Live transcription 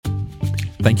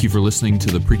Thank you for listening to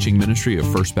the preaching ministry of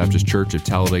First Baptist Church of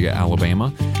Talladega,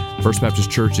 Alabama. First Baptist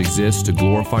Church exists to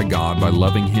glorify God by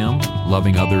loving Him,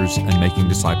 loving others, and making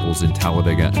disciples in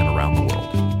Talladega and around the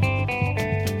world.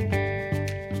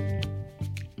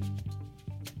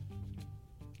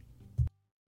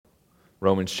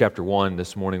 Romans chapter 1,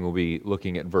 this morning we'll be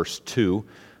looking at verse 2,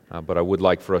 but I would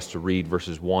like for us to read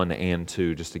verses 1 and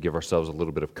 2 just to give ourselves a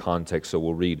little bit of context, so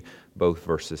we'll read both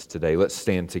verses today. Let's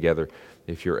stand together,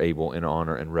 if you're able, in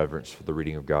honor and reverence for the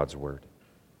reading of God's Word.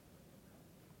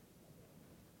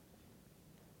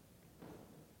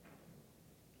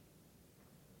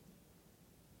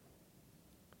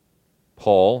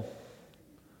 Paul,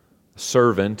 a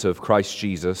servant of Christ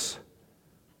Jesus,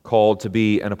 called to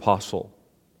be an apostle,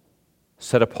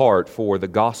 set apart for the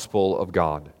gospel of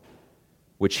God,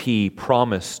 which He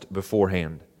promised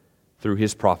beforehand through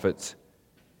His prophets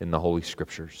in the Holy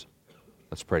Scriptures.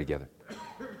 Let's pray together.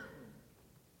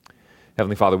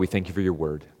 Heavenly Father, we thank You for Your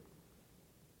Word.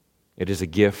 It is a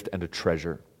gift and a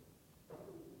treasure.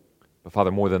 But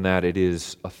Father, more than that, it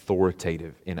is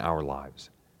authoritative in our lives.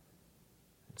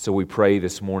 So we pray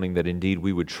this morning that indeed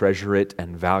we would treasure it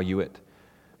and value it.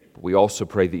 But we also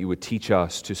pray that You would teach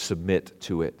us to submit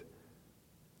to it,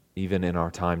 even in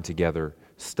our time together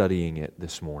studying it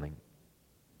this morning.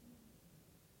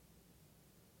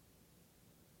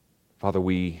 Father,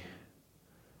 we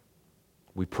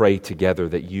pray together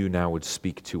that You now would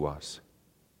speak to us,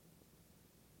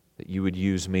 that You would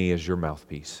use me as Your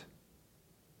mouthpiece.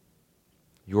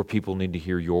 Your people need to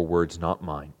hear Your words, not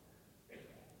mine.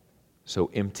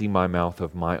 So empty my mouth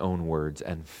of my own words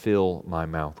and fill my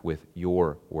mouth with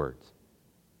Your words.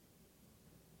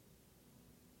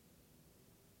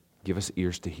 Give us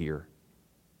ears to hear.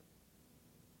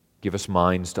 Give us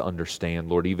minds to understand,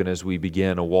 Lord, even as we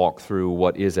begin a walk through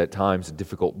what is at times a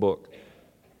difficult book.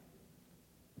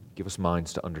 Give us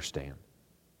minds to understand.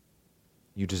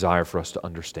 You desire for us to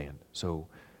understand, so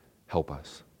help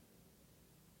us.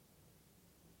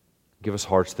 Give us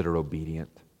hearts that are obedient,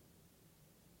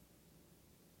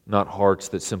 not hearts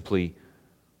that simply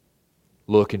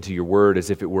look into Your Word as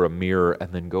if it were a mirror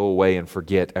and then go away and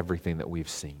forget everything that we've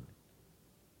seen.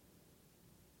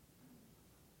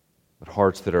 But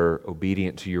hearts that are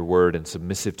obedient to Your Word and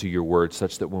submissive to Your Word,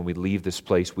 such that when we leave this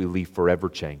place, we leave forever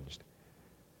changed.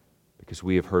 Because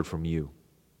we have heard from You,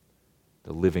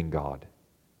 the living God,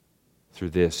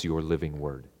 through this, Your living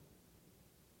Word.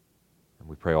 And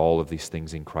we pray all of these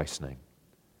things in Christ's name.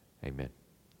 Amen.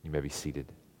 You may be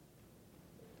seated.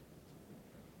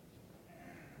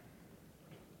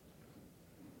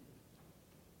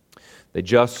 They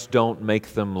just don't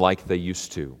make them like they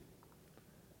used to.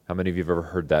 How many of you have ever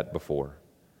heard that before?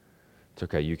 It's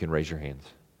okay, you can raise your hands.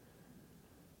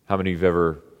 How many of you have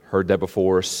ever heard that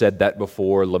before, said that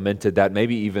before, lamented that,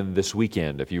 maybe even this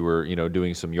weekend if you were,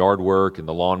 doing some yard work and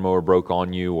the lawnmower broke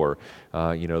on you, or,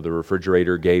 the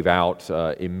refrigerator gave out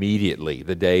immediately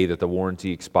the day that the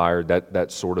warranty expired, that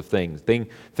sort of thing.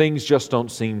 Things just don't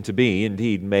seem to be,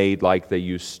 indeed, made like they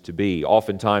used to be.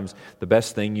 Oftentimes, the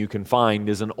best thing you can find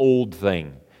is an old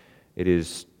thing. It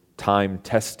is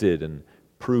time-tested and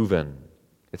proven.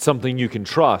 It's something you can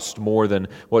trust more than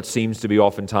what seems to be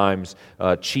oftentimes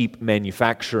cheap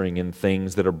manufacturing in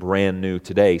things that are brand new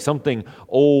today. Something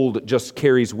old just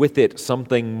carries with it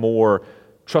something more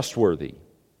trustworthy.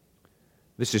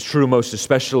 This is true most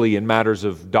especially in matters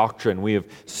of doctrine. We have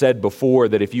said before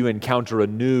that if you encounter a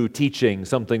new teaching,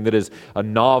 something that is a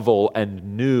novel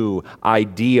and new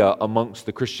idea amongst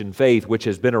the Christian faith, which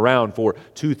has been around for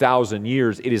 2,000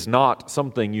 years, it is not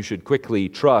something you should quickly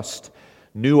trust.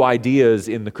 New ideas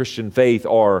in the Christian faith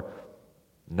are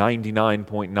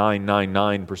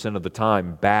 99.999% of the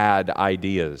time bad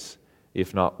ideas,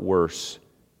 if not worse.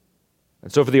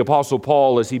 And so for the Apostle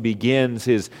Paul, as he begins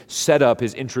his setup,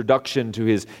 his introduction to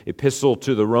his epistle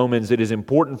to the Romans, it is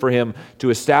important for him to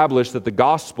establish that the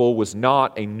gospel was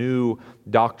not a new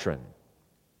doctrine.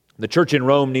 The church in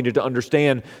Rome needed to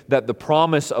understand that the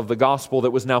promise of the gospel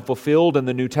that was now fulfilled in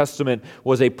the New Testament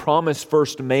was a promise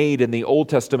first made in the Old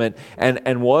Testament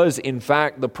and was, in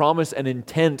fact, the promise and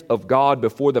intent of God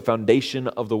before the foundation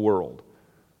of the world.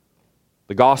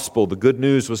 The gospel, the good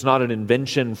news, was not an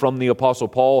invention from the Apostle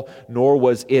Paul, nor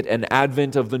was it an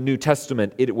advent of the New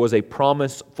Testament. It was a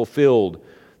promise fulfilled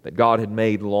that God had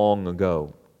made long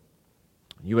ago.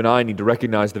 You and I need to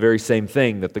recognize the very same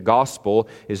thing, that the gospel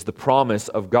is the promise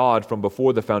of God from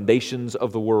before the foundations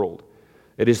of the world.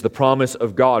 It is the promise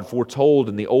of God foretold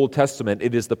in the Old Testament.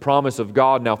 It is the promise of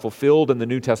God now fulfilled in the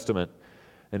New Testament.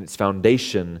 And its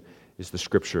foundation is the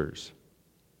Scriptures.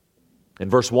 In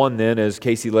verse 1 then, as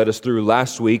Casey led us through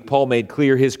last week, Paul made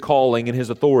clear his calling and his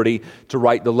authority to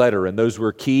write the letter, and those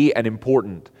were key and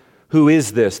important. Who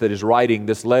is this that is writing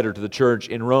this letter to the church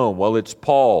in Rome? Well, it's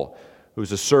Paul,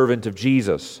 who's a servant of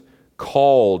Jesus,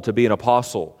 called to be an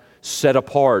apostle, set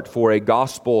apart for a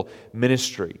gospel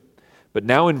ministry. But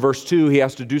now in verse 2, he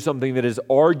has to do something that is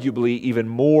arguably even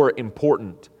more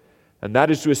important, and that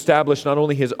is to establish not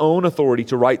only his own authority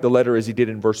to write the letter as he did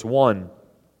in verse 1,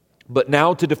 but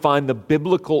now to define the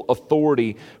biblical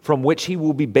authority from which he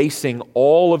will be basing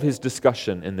all of his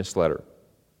discussion in this letter,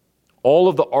 all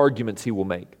of the arguments he will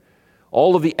make,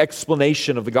 all of the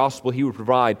explanation of the gospel he would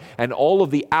provide, and all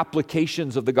of the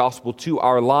applications of the gospel to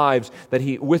our lives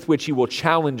with which he will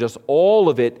challenge us. All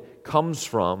of it comes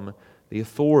from the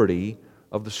authority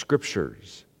of the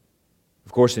Scriptures.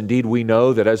 Of course, indeed, we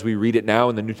know that as we read it now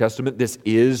in the New Testament, this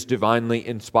is divinely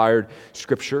inspired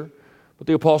Scripture. But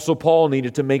the Apostle Paul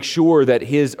needed to make sure that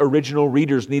his original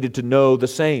readers needed to know the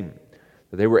same,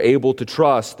 that they were able to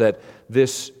trust that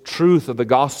this truth of the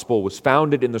gospel was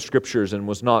founded in the Scriptures and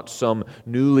was not some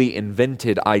newly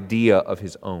invented idea of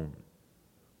his own.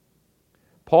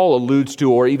 Paul alludes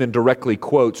to, or even directly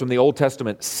quotes from the Old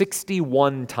Testament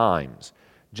 61 times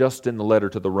just in the letter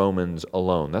to the Romans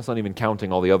alone. That's not even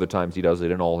counting all the other times he does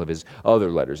it in all of his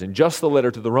other letters. In just the letter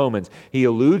to the Romans, he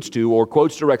alludes to or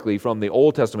quotes directly from the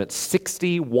Old Testament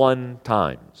 61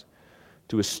 times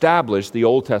to establish the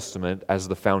Old Testament as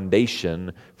the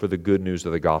foundation for the good news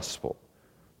of the gospel.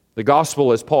 The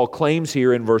gospel, as Paul claims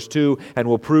here in verse 2 and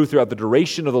will prove throughout the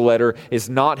duration of the letter, is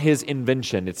not his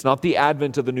invention. It's not the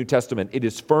advent of the New Testament. It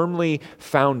is firmly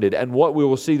founded. And what we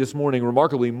will see this morning,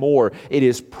 remarkably more, it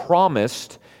is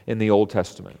promised in the Old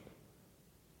Testament.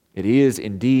 It is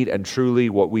indeed and truly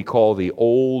what we call the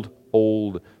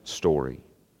old story.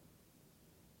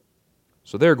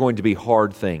 So there are going to be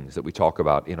hard things that we talk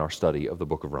about in our study of the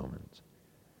book of Romans.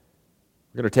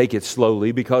 We're going to take it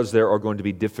slowly because there are going to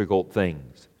be difficult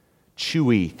things,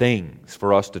 chewy things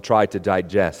for us to try to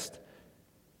digest.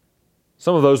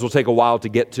 Some of those will take a while to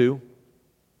get to.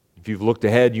 If you've looked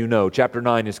ahead, you know chapter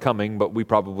 9 is coming, but we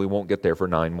probably won't get there for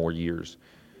 9 more years.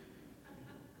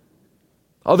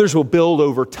 Others will build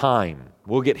over time.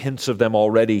 We'll get hints of them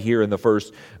already here in the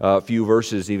first few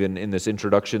verses, even in this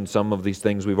introduction. Some of these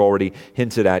things we've already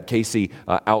hinted at. Casey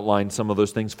outlined some of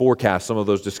those things, forecast some of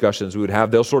those discussions we would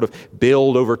have. They'll sort of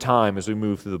build over time as we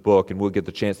move through the book, and we'll get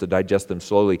the chance to digest them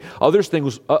slowly. Other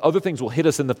things will hit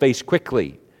us in the face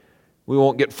quickly. We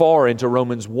won't get far into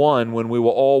Romans 1 when we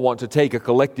will all want to take a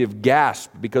collective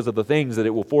gasp because of the things that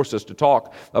it will force us to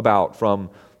talk about from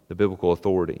the biblical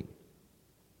authority.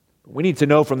 We need to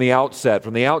know from the outset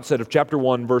of chapter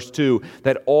 1, verse 2,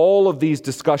 that all of these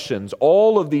discussions,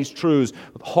 all of these truths,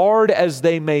 hard as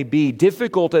they may be,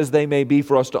 difficult as they may be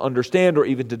for us to understand or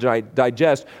even to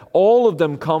digest, all of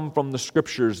them come from the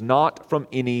Scriptures, not from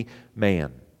any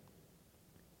man.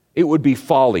 It would be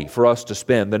folly for us to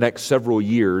spend the next several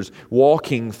years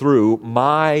walking through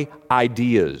my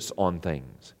ideas on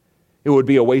things. It would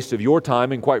be a waste of your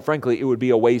time, and quite frankly, it would be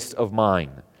a waste of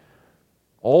mine.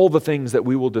 All the things that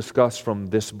we will discuss from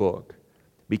this book,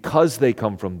 because they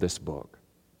come from this book,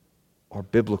 are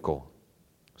biblical,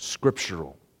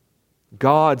 scriptural,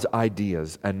 God's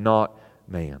ideas and not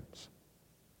man's.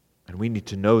 And we need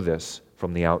to know this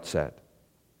from the outset.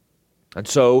 And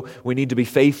so we need to be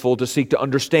faithful to seek to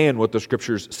understand what the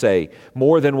Scriptures say,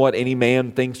 more than what any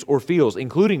man thinks or feels,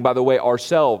 including, by the way,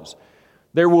 ourselves.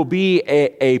 There will be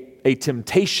a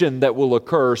temptation that will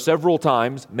occur several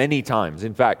times, many times,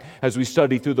 in fact, as we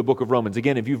study through the book of Romans.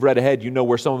 Again, if you've read ahead, you know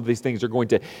where some of these things are going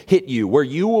to hit you, where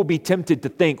you will be tempted to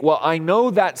think, well, I know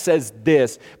that says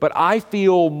this, but I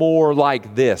feel more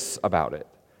like this about it.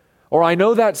 Or I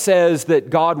know that says that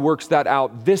God works that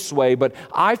out this way, but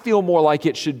I feel more like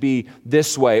it should be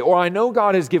this way. Or I know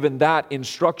God has given that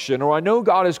instruction, or I know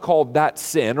God has called that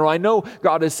sin, or I know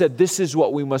God has said this is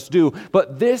what we must do,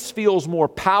 but this feels more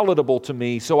palatable to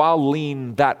me, so I'll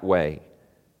lean that way.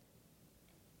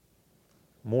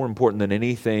 More important than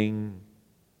anything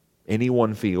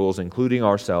anyone feels, including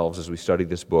ourselves as we study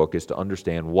this book, is to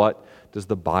understand what does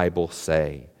the Bible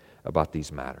say about these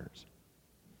matters.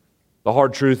 The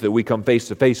hard truth that we come face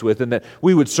to face with, and that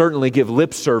we would certainly give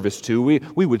lip service to.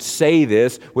 We would say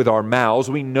this with our mouths.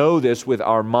 We know this with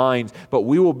our minds. But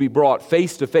we will be brought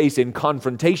face to face in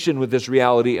confrontation with this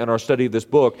reality in our study of this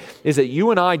book, is that you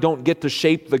and I don't get to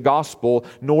shape the gospel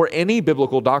nor any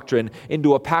biblical doctrine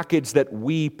into a package that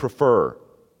we prefer.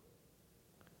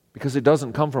 Because it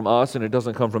doesn't come from us and it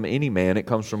doesn't come from any man. It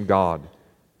comes from God.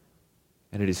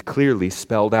 And it is clearly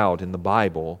spelled out in the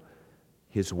Bible,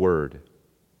 His Word.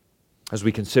 As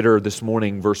we consider this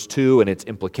morning verse 2 and its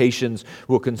implications,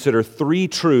 we'll consider three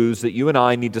truths that you and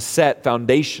I need to set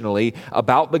foundationally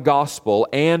about the gospel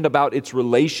and about its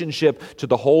relationship to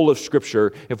the whole of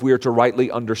Scripture if we are to rightly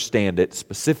understand it,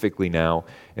 specifically now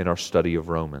in our study of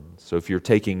Romans. So if you're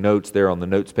taking notes there on the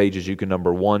notes pages, you can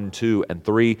number 1, 2, and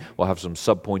 3. We'll have some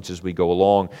subpoints as we go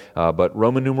along. But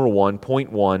Roman numeral 1,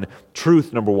 point 1,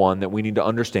 truth number 1 that we need to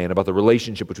understand about the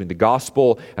relationship between the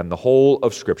gospel and the whole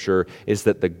of Scripture is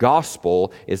that the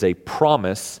gospel is a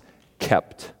promise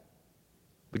kept.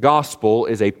 The gospel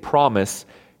is a promise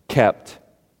kept.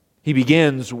 He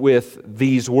begins with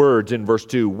these words in verse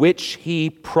 2, which he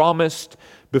promised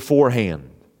beforehand.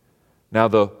 Now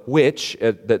the which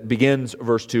that begins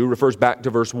verse 2 refers back to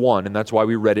verse 1, and that's why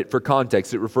we read it for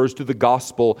context. It refers to the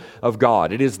gospel of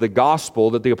God. It is the gospel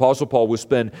that the Apostle Paul will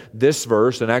spend this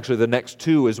verse, and actually the next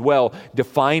two as well,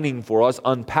 defining for us,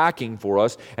 unpacking for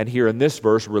us, and here in this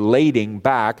verse, relating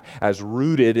back as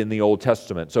rooted in the Old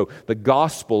Testament. So the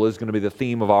gospel is going to be the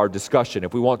theme of our discussion.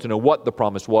 If we want to know what the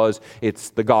promise was, it's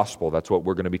the gospel. That's what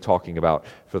we're going to be talking about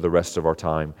for the rest of our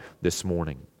time this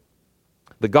morning.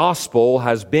 The gospel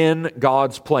has been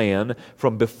God's plan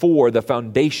from before the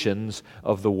foundations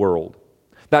of the world.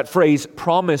 That phrase,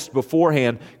 promised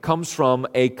beforehand, comes from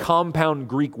a compound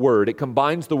Greek word. It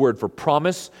combines the word for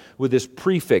promise with this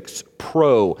prefix,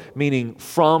 pro, meaning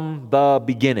from the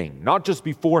beginning. Not just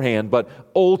beforehand, but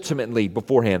ultimately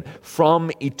beforehand.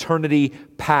 From eternity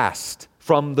past,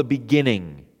 from the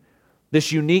beginning.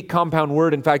 This unique compound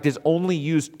word, in fact, is only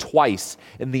used twice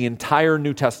in the entire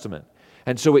New Testament.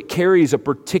 And so it carries a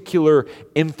particular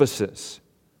emphasis.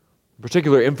 The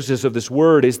particular emphasis of this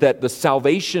word is that the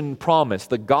salvation promise,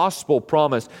 the gospel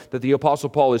promise that the Apostle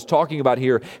Paul is talking about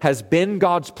here has been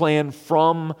God's plan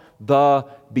from the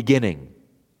beginning.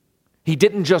 He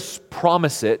didn't just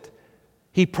promise it,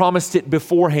 He promised it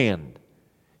beforehand.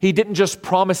 He didn't just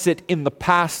promise it in the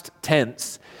past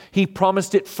tense, He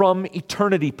promised it from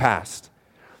eternity past.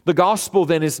 The gospel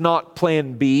then is not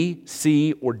plan B,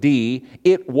 C, or D.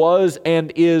 It was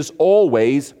and is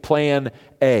always plan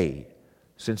A,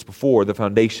 since before the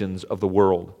foundations of the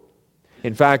world.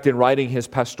 In fact, in writing his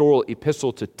pastoral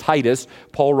epistle to Titus,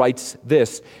 Paul writes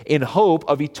this, in hope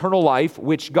of eternal life,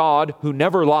 which God, who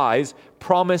never lies,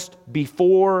 promised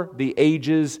before the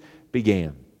ages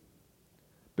began.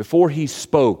 Before he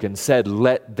spoke and said,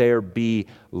 let there be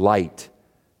light,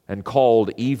 and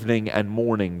called evening and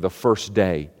morning the first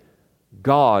day,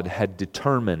 God had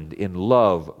determined in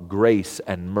love, grace,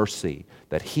 and mercy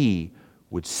that He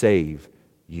would save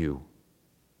you.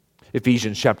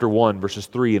 Ephesians chapter 1, verses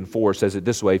 3 and 4 says it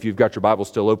this way. If you've got your Bible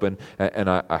still open, and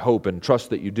I hope and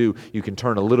trust that you do, you can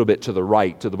turn a little bit to the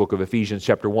right to the book of Ephesians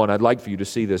chapter 1. I'd like for you to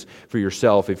see this for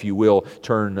yourself, if you will.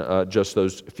 Turn just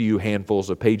those few handfuls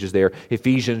of pages there.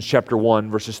 Ephesians chapter 1,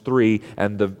 verses 3,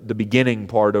 and the beginning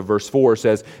part of verse 4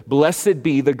 says, blessed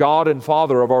be the God and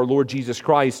Father of our Lord Jesus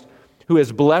Christ, who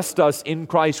has blessed us in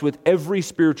Christ with every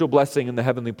spiritual blessing in the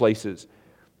heavenly places,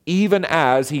 even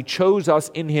as He chose us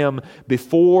in Him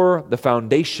before the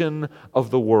foundation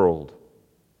of the world,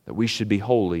 that we should be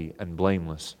holy and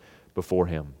blameless before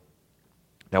Him.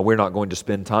 Now, we're not going to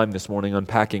spend time this morning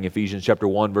unpacking Ephesians chapter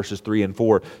 1, verses 3 and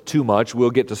 4 too much.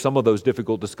 We'll get to some of those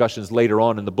difficult discussions later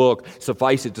on in the book.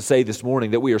 Suffice it to say this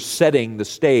morning that we are setting the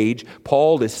stage.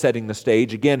 Paul is setting the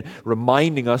stage, again,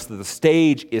 reminding us that the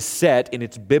stage is set in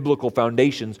its biblical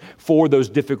foundations for those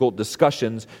difficult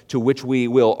discussions to which we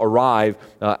will arrive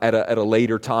at a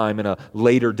later time, in a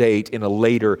later date, in a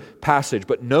later passage.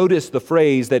 But notice the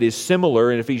phrase that is similar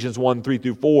in Ephesians 1, 3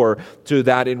 through 4 to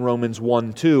that in Romans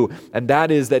 1, 2, and that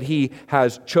is that He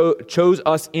has chose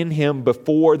us in Him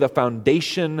before the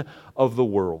foundation of the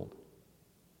world.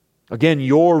 Again,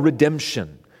 your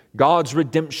redemption, God's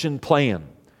redemption plan,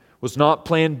 was not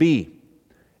plan B.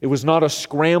 It was not a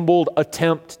scrambled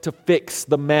attempt to fix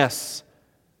the mess.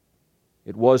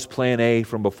 It was plan A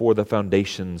from before the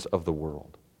foundations of the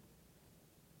world.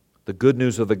 The good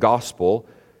news of the gospel,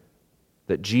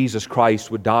 that Jesus Christ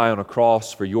would die on a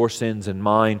cross for your sins and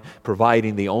mine,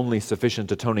 providing the only sufficient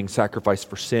atoning sacrifice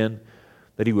for sin,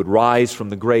 that He would rise from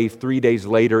the grave 3 days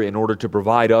later in order to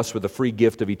provide us with a free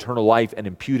gift of eternal life and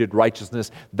imputed righteousness.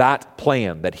 That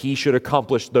plan, that He should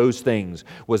accomplish those things,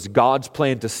 was God's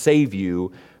plan to save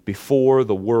you before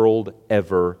the world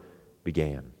ever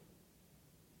began.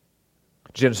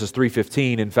 Genesis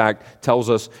 3:15, in fact, tells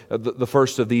us the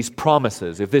first of these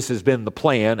promises. If this has been the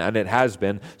plan, and it has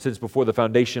been since before the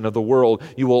foundation of the world,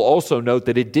 you will also note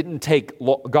that it didn't take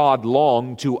God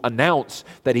long to announce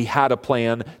that He had a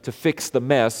plan to fix the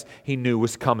mess He knew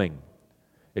was coming.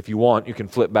 If you want, you can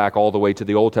flip back all the way to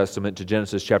the Old Testament to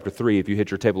Genesis chapter 3. If you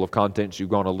hit your table of contents, you've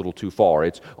gone a little too far.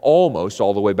 It's almost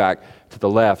all the way back to the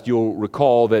left. You'll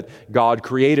recall that God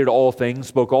created all things,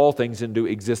 spoke all things into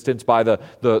existence by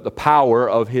the power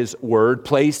of His Word,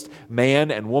 placed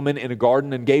man and woman in a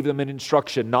garden and gave them an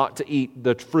instruction not to eat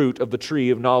the fruit of the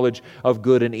tree of knowledge of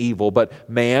good and evil. But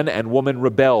man and woman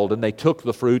rebelled, and they took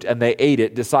the fruit and they ate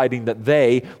it, deciding that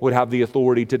they would have the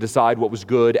authority to decide what was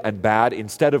good and bad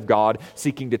instead of God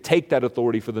seeking to take that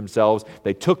authority for themselves.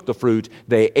 They took the fruit,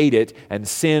 they ate it, and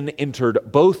sin entered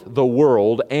both the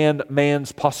world and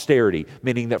man's posterity,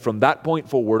 meaning that from that point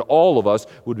forward, all of us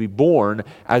would be born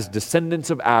as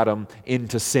descendants of Adam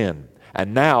into sin.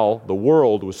 And now the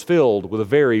world was filled with a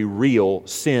very real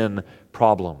sin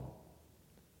problem.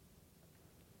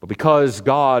 But because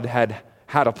God had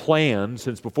a plan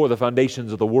since before the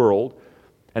foundations of the world,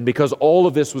 and because all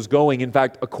of this was going, in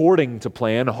fact, according to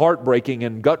plan, heartbreaking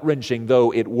and gut-wrenching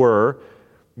though it were,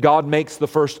 God makes the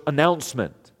first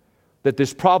announcement that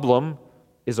this problem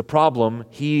is a problem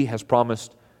He has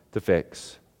promised to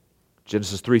fix.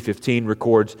 Genesis 3:15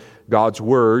 records God's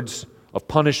words of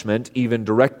punishment, even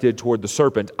directed toward the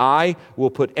serpent. I will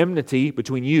put enmity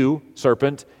between you,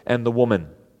 serpent, and the woman,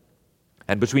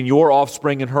 and between your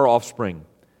offspring and her offspring.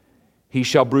 He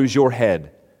shall bruise your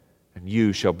head, and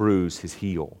you shall bruise his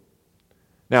heel.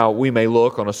 Now, we may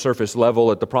look on a surface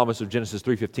level at the promise of Genesis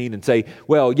 3:15 and say,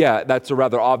 well, yeah, that's a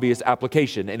rather obvious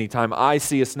application. Anytime I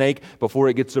see a snake, before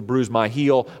it gets to bruise my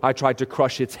heel, I try to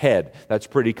crush its head. That's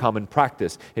pretty common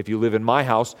practice. If you live in my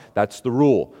house, that's the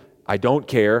rule. I don't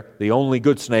care. The only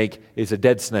good snake is a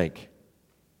dead snake.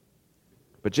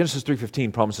 But Genesis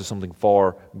 3:15 promises something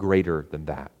far greater than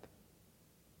that.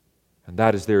 And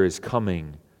that is, there is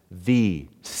coming the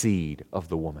seed of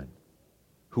the woman,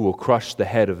 who will crush the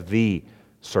head of the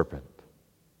serpent.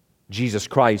 Jesus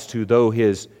Christ, who though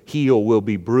His heel will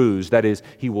be bruised, that is,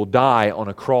 He will die on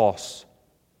a cross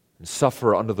and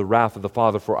suffer under the wrath of the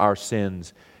Father for our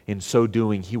sins. In so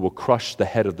doing, He will crush the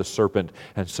head of the serpent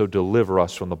and so deliver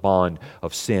us from the bond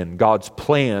of sin. God's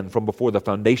plan from before the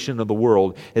foundation of the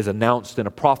world is announced in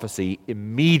a prophecy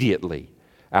immediately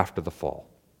after the fall.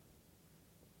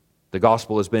 The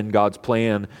gospel has been God's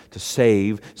plan to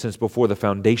save since before the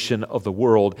foundation of the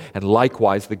world, and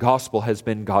likewise the gospel has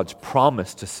been God's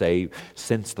promise to save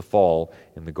since the fall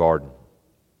in the garden.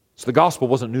 So the gospel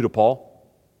wasn't new to Paul.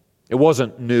 It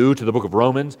wasn't new to the book of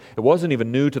Romans. It wasn't even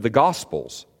new to the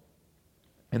Gospels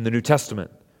in the New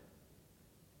Testament.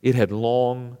 It had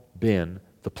long been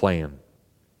the plan.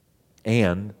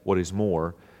 And, what is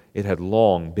more, it had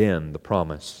long been the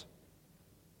promise.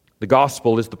 The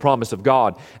gospel is the promise of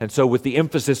God. And so with the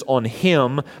emphasis on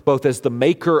Him, both as the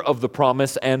maker of the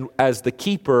promise and as the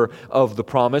keeper of the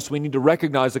promise, we need to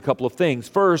recognize a couple of things.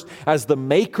 First, as the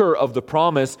maker of the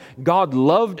promise, God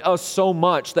loved us so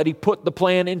much that He put the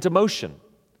plan into motion.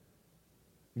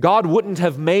 God wouldn't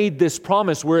have made this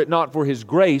promise were it not for His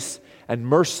grace and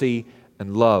mercy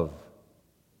and love.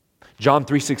 John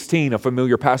 3:16, a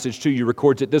familiar passage to you,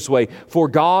 records it this way: For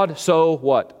God so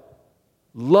what?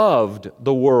 Loved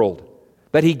the world,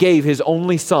 that He gave His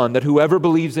only Son, that whoever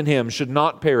believes in Him should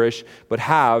not perish, but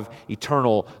have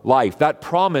eternal life. That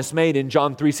promise made in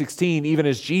John 3:16, even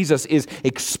as Jesus is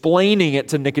explaining it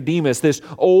to Nicodemus, this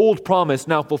old promise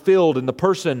now fulfilled in the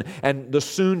person and the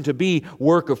soon-to-be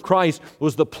work of Christ,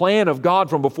 was the plan of God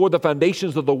from before the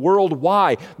foundations of the world.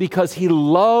 Why? Because He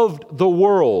loved the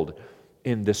world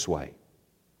in this way,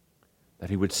 that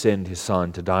He would send His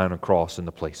Son to die on a cross in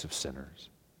the place of sinners.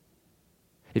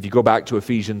 If you go back to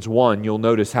Ephesians 1, you'll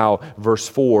notice how verse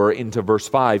 4 into verse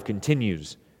 5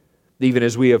 continues. Even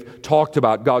as we have talked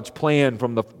about God's plan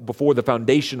from before the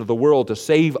foundation of the world to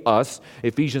save us,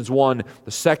 Ephesians 1,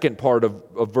 the second part of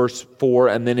verse 4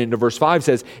 and then into verse 5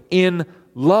 says, in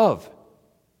love.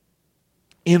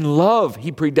 In love,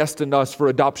 He predestined us for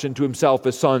adoption to Himself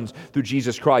as sons through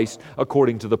Jesus Christ,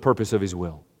 according to the purpose of His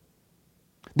will.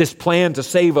 This plan to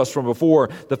save us from before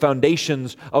the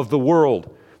foundations of the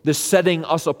world, this setting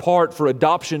us apart for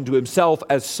adoption to Himself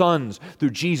as sons through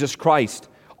Jesus Christ,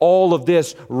 all of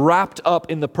this wrapped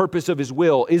up in the purpose of His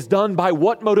will is done by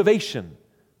what motivation?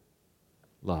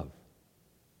 Love.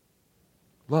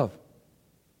 Love.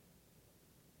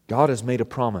 God has made a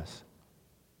promise.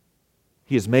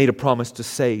 He has made a promise to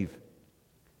save.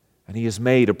 And He has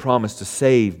made a promise to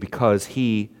save because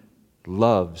He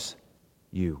loves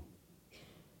you.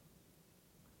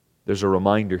 There's a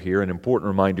reminder here, an important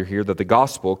reminder here, that the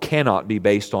gospel cannot be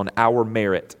based on our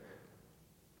merit,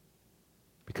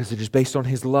 because it is based on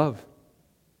His love.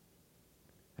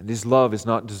 And His love is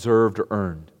not deserved or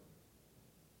earned.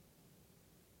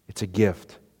 It's a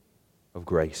gift of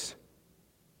grace.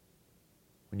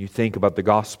 When you think about the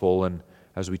gospel, and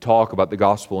as we talk about the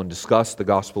gospel and discuss the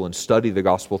gospel and study the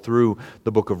gospel through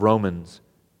the book of Romans,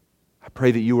 I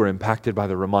pray that you are impacted by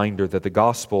the reminder that the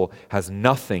gospel has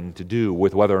nothing to do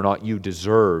with whether or not you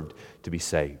deserved to be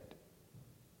saved.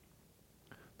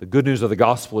 The good news of the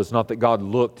gospel is not that God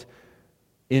looked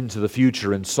into the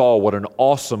future and saw what an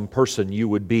awesome person you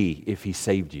would be if He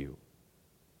saved you.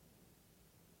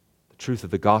 The truth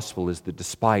of the gospel is that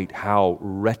despite how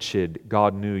wretched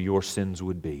God knew your sins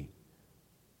would be,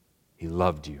 He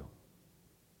loved you,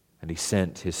 and He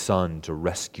sent His Son to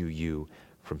rescue you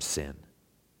from sin.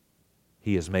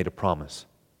 He has made a promise,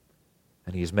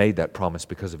 and He has made that promise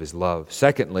because of His love.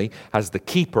 Secondly, as the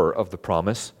keeper of the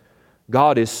promise,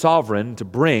 God is sovereign to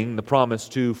bring the promise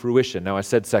to fruition. Now, I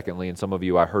said secondly, and some of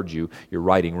you, I heard you, you're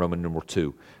writing Roman numeral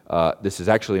 2. This is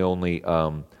actually only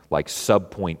like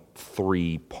subpoint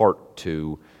 3, part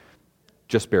 2.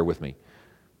 Just bear with me.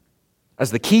 As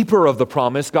the keeper of the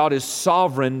promise, God is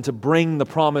sovereign to bring the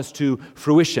promise to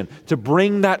fruition, to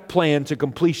bring that plan to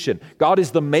completion. God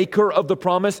is the maker of the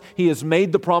promise. He has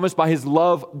made the promise by His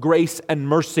love, grace, and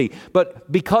mercy.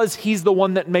 But because He's the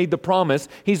one that made the promise,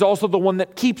 He's also the one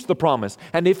that keeps the promise.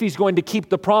 And if He's going to keep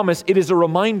the promise, it is a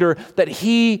reminder that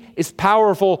He is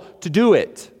powerful to do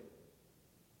it.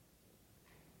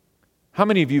 How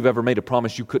many of you have ever made a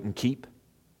promise you couldn't keep?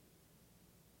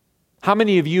 How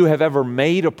many of you have ever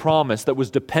made a promise that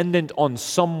was dependent on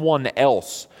someone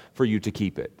else for you to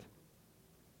keep it?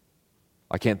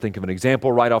 I can't think of an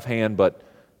example right offhand, but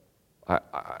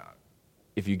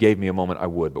if you gave me a moment, I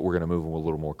would, but we're going to move a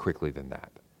little more quickly than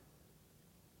that.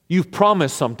 You've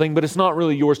promised something, but it's not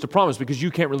really yours to promise because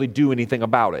you can't really do anything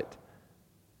about it.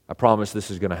 I promise this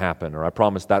is going to happen, or I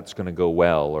promise that's going to go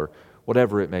well, or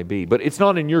whatever it may be. But it's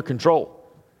not in your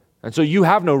control. And so you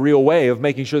have no real way of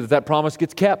making sure that that promise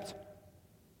gets kept.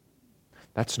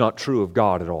 That's not true of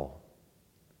God at all.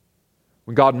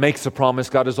 When God makes a promise,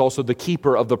 God is also the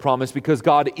keeper of the promise because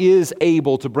God is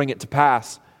able to bring it to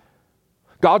pass.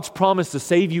 God's promise to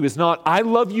save you is not, I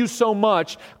love you so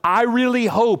much, I really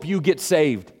hope you get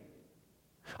saved.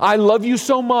 I love you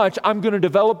so much, I'm going to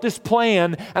develop this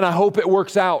plan and I hope it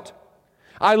works out.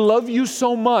 I love you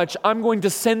so much, I'm going to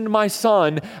send my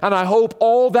Son and I hope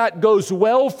all that goes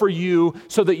well for you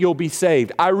so that you'll be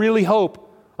saved. I really hope.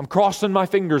 I'm crossing my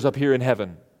fingers up here in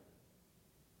heaven.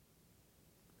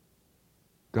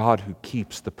 God who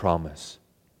keeps the promise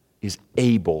is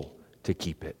able to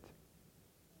keep it.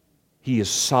 He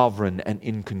is sovereign and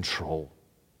in control.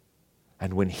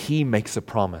 And when He makes a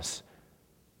promise,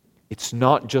 it's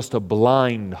not just a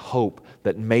blind hope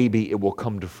that maybe it will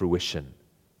come to fruition.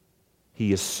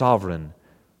 He is sovereign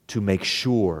to make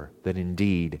sure that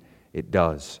indeed it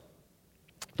does.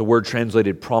 The word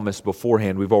translated promise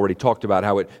beforehand, we've already talked about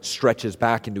how it stretches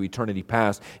back into eternity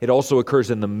past. It also occurs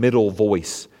in the middle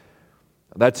voice.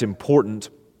 That's important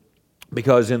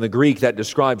because in the Greek that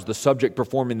describes the subject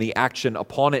performing the action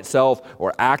upon itself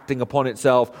or acting upon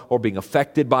itself or being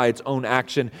affected by its own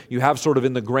action. You have sort of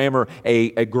in the grammar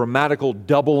a grammatical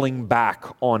doubling back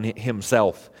on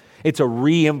himself. It's a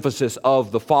re-emphasis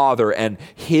of the Father and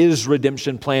His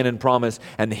redemption plan and promise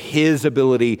and His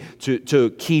ability to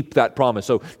keep that promise.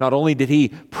 So not only did He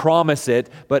promise it,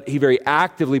 but He very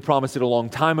actively promised it a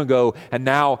long time ago, and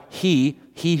now He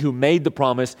who made the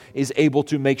promise is able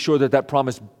to make sure that that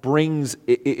promise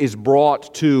is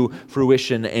brought to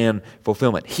fruition and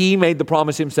fulfillment. He made the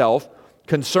promise Himself,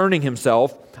 concerning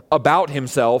Himself, about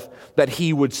Himself, that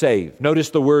He would save. Notice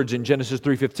the words in Genesis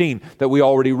 3:15 that we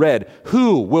already read.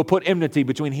 Who will put enmity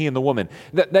between he and the woman?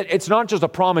 That it's not just a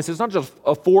promise, it's not just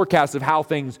a forecast of how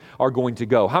things are going to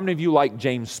go. How many of you like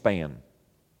James Spann?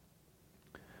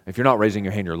 If you're not raising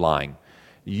your hand, you're lying.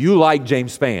 You like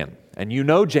James Spann. And you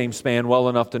know James Spann well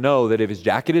enough to know that if his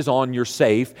jacket is on, you're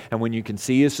safe. And when you can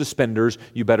see his suspenders,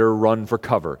 you better run for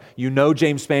cover. You know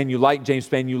James Spann, you like James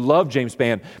Spann, you love James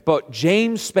Spann. But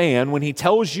James Spann, when he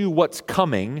tells you what's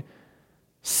coming,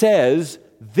 says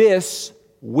this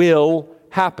will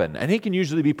happen. And he can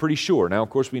usually be pretty sure. Now, of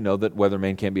course, we know that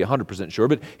weatherman can't be 100% sure,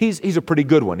 but he's a pretty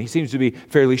good one. He seems to be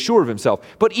fairly sure of himself.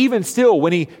 But even still,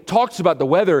 when he talks about the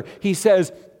weather, he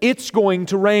says, it's going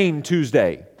to rain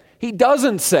Tuesday. He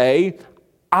doesn't say,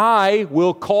 I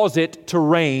will cause it to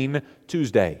rain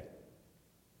Tuesday.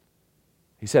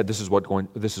 He said, this is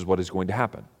what is going to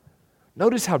happen.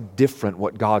 Notice how different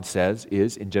what God says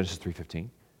is in Genesis 3:15.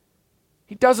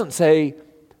 He doesn't say,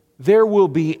 there will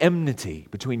be enmity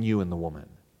between you and the woman.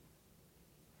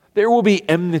 There will be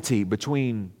enmity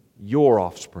between your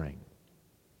offspring,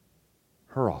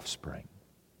 her offspring.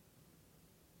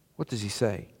 What does He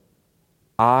say?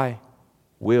 I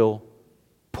will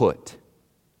put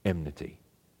enmity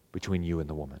between you and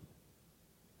the woman.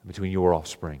 and between your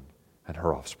offspring and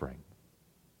her offspring.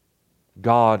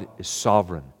 God is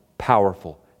sovereign,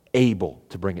 powerful, able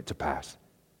to bring it to pass.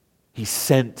 He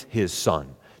sent His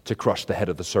Son to crush the head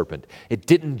of the serpent. It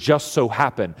didn't just so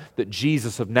happen that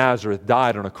Jesus of Nazareth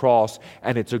died on a cross,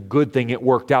 and it's a good thing it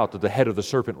worked out that the head of the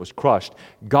serpent was crushed.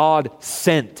 God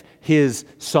sent His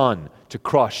Son to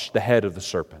crush the head of the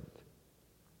serpent.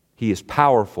 He is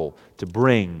powerful to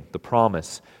bring the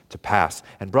promise to pass.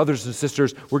 And brothers and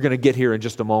sisters, we're going to get here in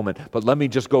just a moment, but let me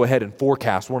just go ahead and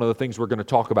forecast one of the things we're going to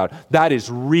talk about. That is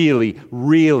really,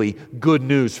 really good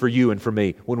news for you and for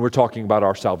me when we're talking about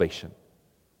our salvation.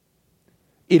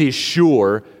 It is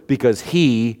sure because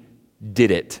He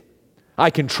did it.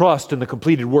 I can trust in the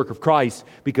completed work of Christ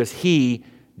because He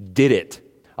did it.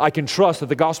 I can trust that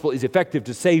the gospel is effective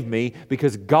to save me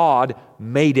because God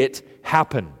made it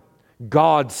happen.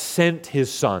 God sent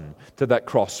His Son to that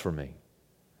cross for me.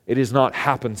 It is not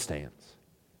happenstance.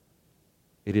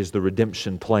 It is the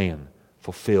redemption plan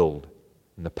fulfilled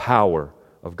in the power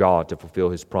of God to fulfill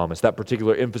His promise. That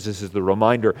particular emphasis is the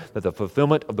reminder that the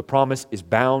fulfillment of the promise is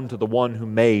bound to the one who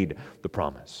made the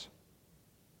promise.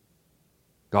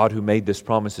 God who made this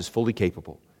promise is fully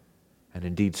capable and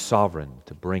indeed sovereign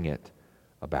to bring it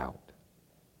about.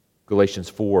 Galatians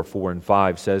 4 and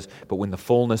 5 says, "But when the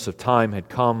fullness of time had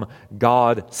come,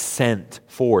 God sent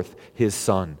forth His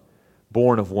Son,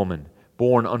 born of woman,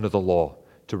 born under the law,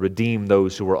 to redeem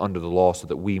those who were under the law so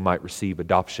that we might receive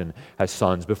adoption as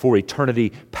sons." Before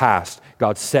eternity passed,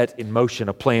 God set in motion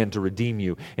a plan to redeem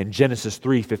you. In Genesis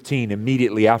 3:15,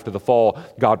 immediately after the fall,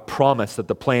 God promised that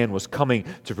the plan was coming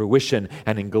to fruition.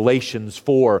 And in Galatians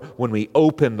 4, when we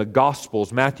open the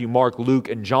Gospels, Matthew, Mark, Luke,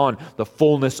 and John, the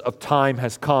fullness of time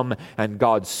has come and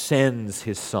God sends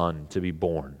His Son to be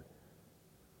born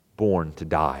to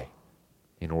die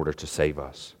in order to save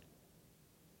us.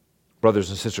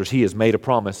 Brothers and sisters, He has made a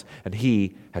promise and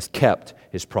He has kept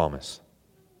His promise.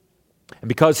 And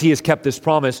because He has kept this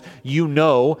promise, you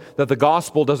know that the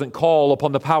gospel doesn't call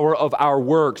upon the power of our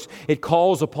works. It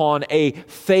calls upon a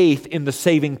faith in the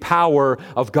saving power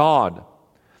of God.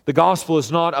 The gospel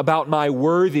is not about my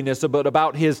worthiness, but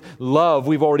about His love.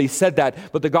 We've already said that.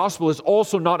 But the gospel is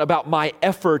also not about my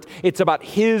effort. It's about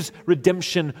His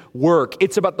redemption work.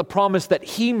 It's about the promise that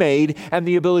He made and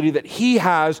the ability that He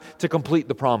has to complete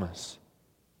the promise.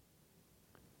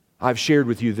 I've shared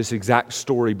with you this exact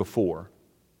story before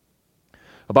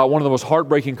about one of the most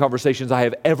heartbreaking conversations I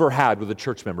have ever had with a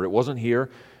church member. It wasn't here.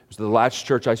 It was the last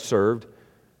church I served.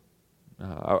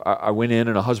 I went in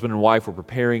and a husband and wife were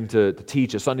preparing to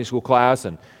teach a Sunday school class,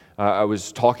 and I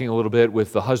was talking a little bit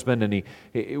with the husband, and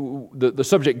the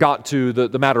subject got to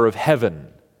the matter of heaven.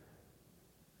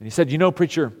 And he said, "You know,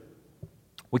 preacher,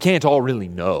 we can't all really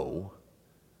know.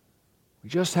 We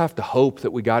just have to hope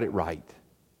that we got it right,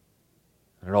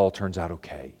 and it all turns out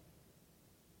okay."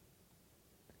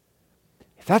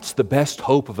 If that's the best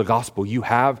hope of the gospel you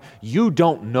have, you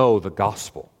don't know the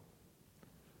gospel.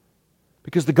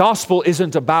 Because the gospel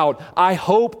isn't about, I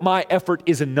hope my effort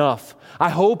is enough. I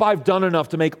hope I've done enough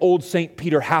to make old St.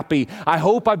 Peter happy. I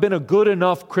hope I've been a good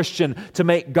enough Christian to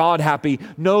make God happy.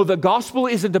 No, the gospel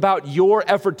isn't about your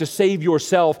effort to save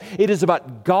yourself. It is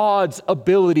about God's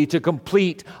ability to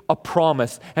complete a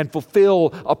promise and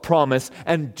fulfill a promise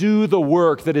and do the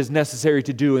work that is necessary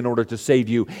to do in order to save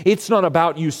you. It's not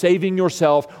about you saving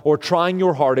yourself or trying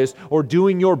your hardest or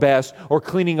doing your best or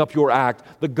cleaning up your act.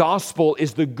 The gospel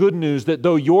is the good news that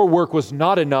though your work was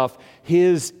not enough,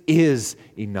 His is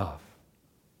enough.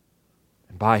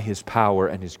 And by His power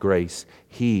and His grace,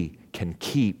 He can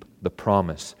keep the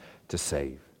promise to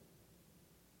save.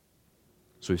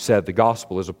 So we've said the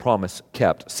gospel is a promise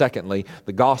kept. Secondly,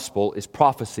 the gospel is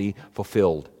prophecy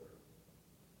fulfilled.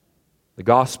 The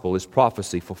gospel is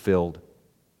prophecy fulfilled.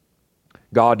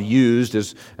 God used,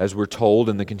 as we're told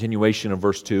in the continuation of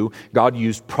verse 2, God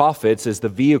used prophets as the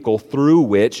vehicle through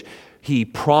which He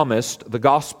promised the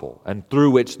gospel and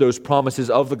through which those promises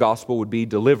of the gospel would be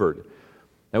delivered.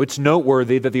 Now, it's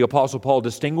noteworthy that the Apostle Paul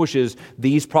distinguishes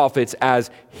these prophets as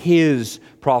His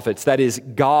prophets, that is,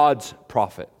 God's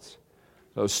prophets.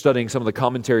 I was studying some of the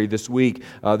commentary this week.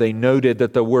 They noted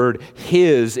that the word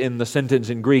His in the sentence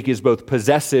in Greek is both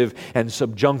possessive and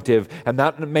subjunctive. And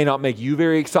that may not make you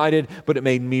very excited, but it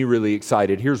made me really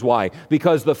excited. Here's why.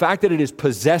 Because the fact that it is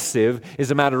possessive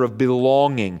is a matter of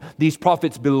belonging. These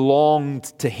prophets belonged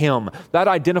to Him. That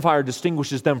identifier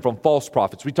distinguishes them from false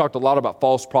prophets. We talked a lot about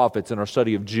false prophets in our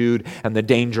study of Jude and the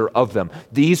danger of them.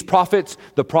 These prophets,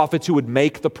 the prophets who would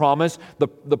make the promise, the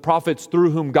prophets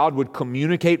through whom God would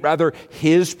communicate rather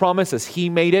His promise as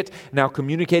He made it, now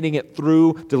communicating it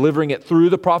through, delivering it through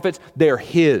the prophets, they're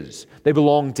His. They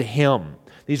belong to Him.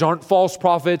 These aren't false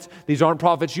prophets. These aren't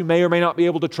prophets you may or may not be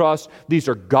able to trust. These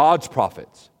are God's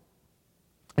prophets.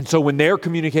 And so when they're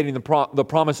communicating the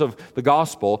promise of the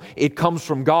gospel, it comes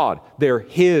from God. They're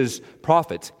His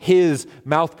prophets, His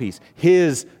mouthpiece,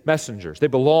 His messengers. They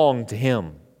belong to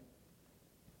Him.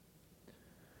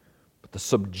 But the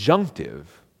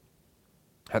subjunctive,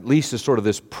 at least as sort of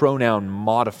this pronoun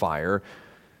modifier,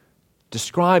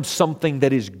 describes something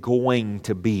that is going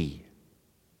to be.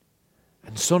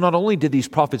 And so not only did these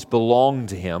prophets belong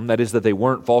to Him, that is that they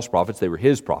weren't false prophets, they were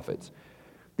His prophets,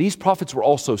 these prophets were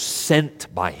also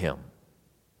sent by Him.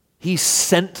 He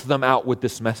sent them out with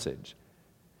this message.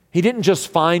 He didn't just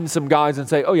find some guys and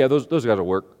say, oh yeah, those guys will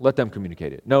work, let them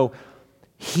communicate it. No,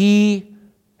 He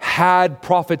had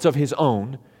prophets of His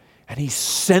own, and He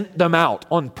sent them out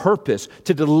on purpose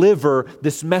to deliver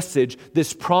this message,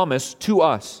 this promise to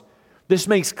us. This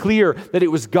makes clear that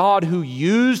it was God who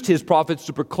used His prophets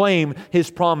to proclaim His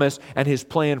promise and His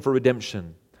plan for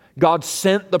redemption. God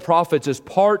sent the prophets as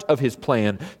part of His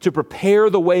plan to prepare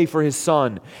the way for His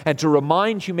Son and to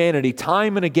remind humanity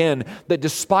time and again that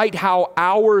despite how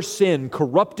our sin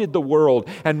corrupted the world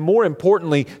and, more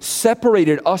importantly,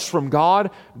 separated us from God,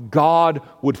 God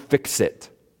would fix it.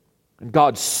 And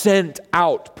God sent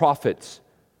out prophets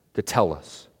to tell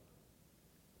us.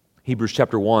 Hebrews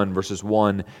chapter 1, verses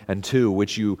 1 and 2,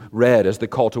 which you read as the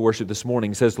call to worship this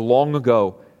morning, says, long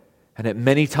ago, and at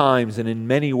many times and in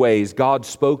many ways, God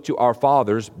spoke to our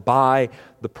fathers by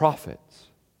the prophets.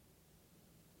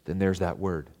 Then there's that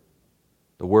word,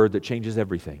 the word that changes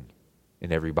everything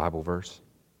in every Bible verse.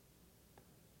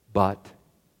 But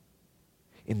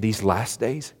in these last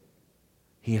days,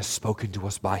 He has spoken to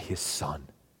us by His Son,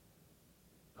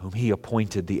 whom He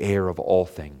appointed the heir of all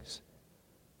things,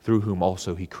 through whom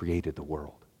also He created the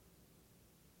world.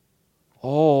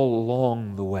 All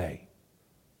along the way,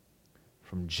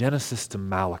 from Genesis to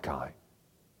Malachi,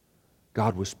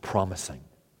 God was promising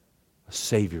a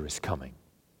Savior is coming.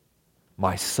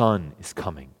 My Son is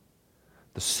coming.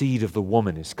 The seed of the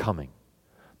woman is coming.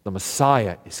 The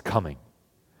Messiah is coming.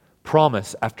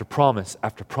 Promise after promise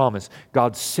after promise.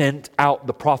 God sent out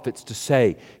the prophets to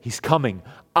say, He's coming.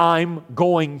 I'm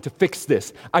going to fix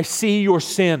this. I see your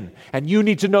sin, and you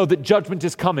need to know that judgment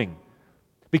is coming.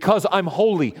 Because I'm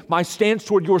holy, my stance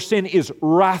toward your sin is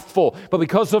wrathful. But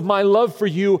because of my love for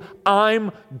you,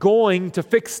 I'm going to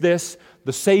fix this.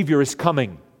 The Savior is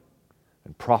coming.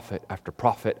 And prophet after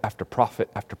prophet after prophet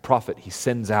after prophet He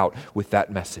sends out with that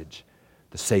message.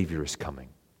 The Savior is coming.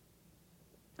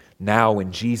 Now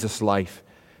in Jesus' life,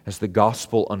 as the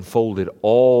gospel unfolded,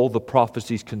 all the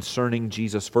prophecies concerning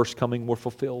Jesus' first coming were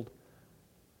fulfilled.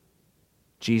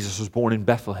 Jesus was born in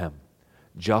Bethlehem,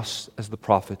 just as the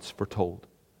prophets foretold.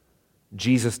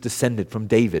 Jesus descended from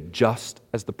David, just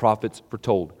as the prophets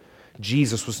foretold.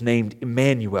 Jesus was named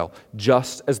Emmanuel,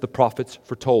 just as the prophets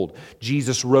foretold.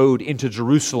 Jesus rode into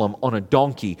Jerusalem on a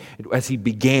donkey as He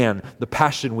began the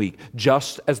Passion Week,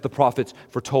 just as the prophets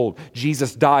foretold.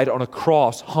 Jesus died on a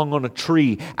cross hung on a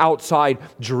tree outside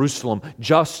Jerusalem,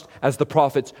 just as the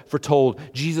prophets foretold.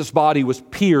 Jesus' body was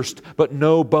pierced, but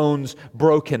no bones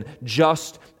broken,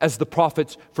 just as the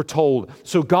prophets foretold.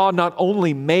 So God not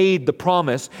only made the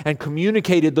promise and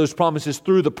communicated those promises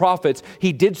through the prophets,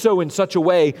 He did so in such a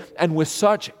way and with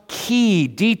such key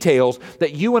details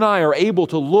that you and I are able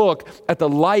to look at the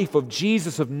life of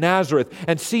Jesus of Nazareth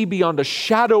and see beyond a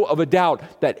shadow of a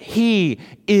doubt that He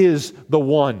is the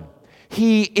one.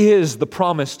 He is the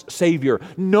promised Savior.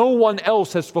 No one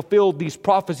else has fulfilled these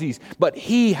prophecies, but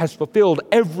He has fulfilled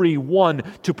every one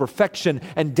to perfection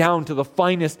and down to the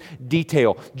finest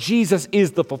detail. Jesus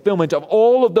is the fulfillment of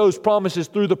all of those promises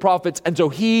through the prophets, and so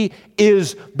He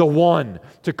is the one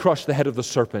to crush the head of the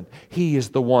serpent. He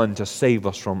is the one to save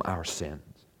us from our sins.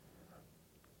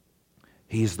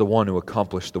 He is the one who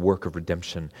accomplished the work of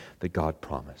redemption that God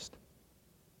promised.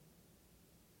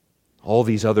 All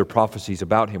these other prophecies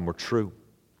about Him were true.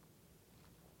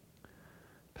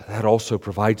 But that also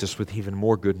provides us with even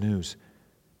more good news.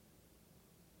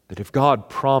 That if God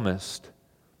promised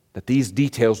that these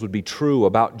details would be true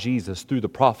about Jesus through the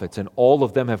prophets, and all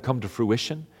of them have come to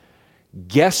fruition,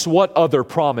 guess what other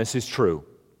promise is true?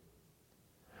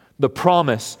 The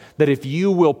promise that if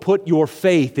you will put your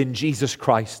faith in Jesus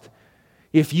Christ,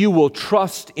 if you will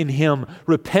trust in Him,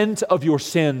 repent of your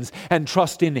sins, and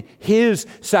trust in His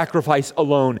sacrifice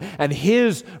alone and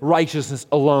His righteousness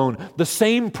alone, the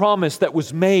same promise that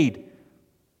was made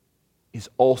is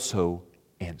also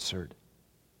answered.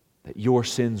 That your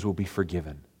sins will be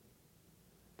forgiven.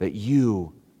 That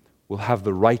you will have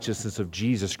the righteousness of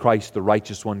Jesus Christ, the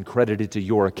righteous one, credited to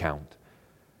your account.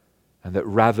 And that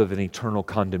rather than eternal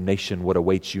condemnation, what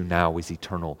awaits you now is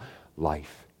eternal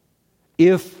life.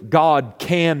 If God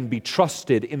can be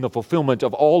trusted in the fulfillment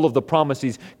of all of the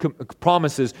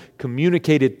promises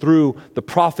communicated through the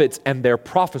prophets and their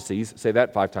prophecies, say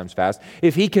that 5 times fast,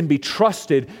 if He can be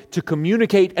trusted to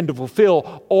communicate and to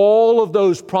fulfill all of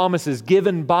those promises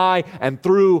given by and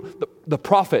through the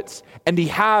prophets, and He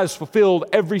has fulfilled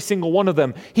every single one of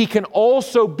them, He can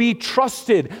also be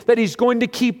trusted that He's going to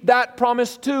keep that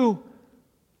promise too.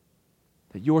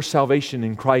 That your salvation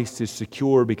in Christ is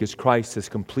secure because Christ has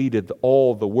completed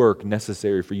all the work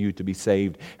necessary for you to be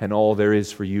saved, and all there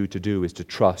is for you to do is to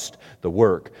trust the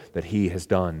work that He has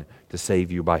done to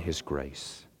save you by His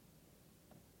grace.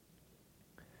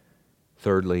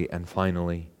 Thirdly and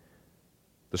finally,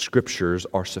 the Scriptures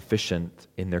are sufficient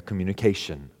in their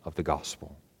communication of the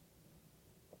gospel.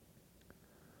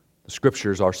 The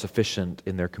Scriptures are sufficient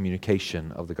in their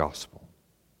communication of the gospel.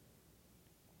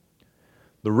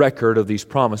 The record of these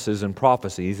promises and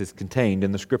prophecies is contained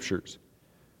in the Scriptures.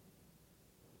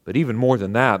 But even more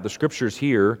than that, the Scriptures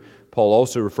here, Paul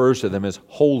also refers to them as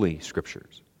holy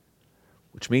Scriptures,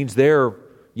 which means they're,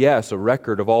 yes, a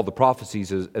record of all the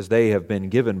prophecies as they have been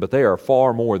given, but they are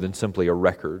far more than simply a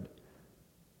record.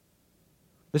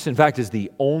 This, in fact, is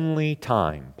the only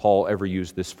time Paul ever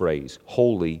used this phrase,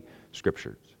 holy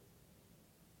Scriptures.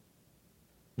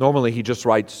 Normally, he just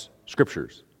writes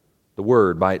Scriptures, the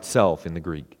word by itself in the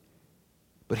Greek.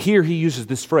 But here he uses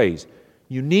this phrase,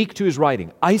 unique to his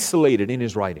writing, isolated in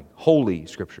his writing, holy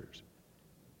Scriptures,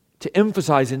 to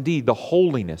emphasize indeed the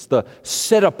holiness, the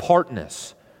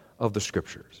set-apartness of the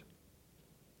Scriptures.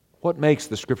 What makes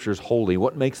the Scriptures holy?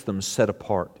 What makes them set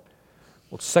apart?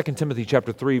 Well, 2 Timothy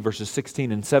chapter 3, verses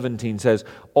 16 and 17 says,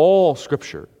 all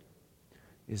Scripture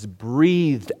is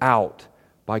breathed out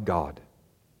by God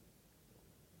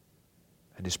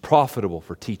and is profitable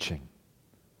for teaching,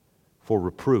 for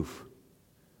reproof,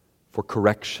 for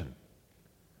correction,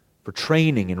 for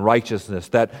training in righteousness,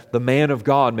 that the man of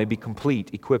God may be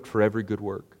complete, equipped for every good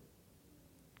work.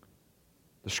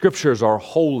 The Scriptures are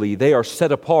holy. They are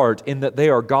set apart in that they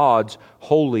are God's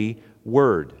holy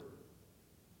word.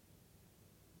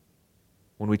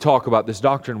 When we talk about this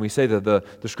doctrine, we say that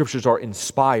the Scriptures are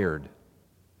inspired.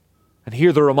 And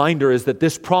here the reminder is that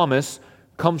this promise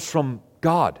comes from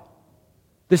God.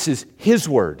 This is His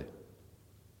word.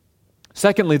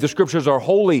 Secondly, the Scriptures are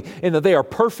holy in that they are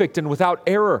perfect and without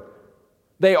error.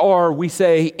 They are, we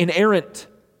say, inerrant.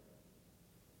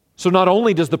 So not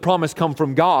only does the promise come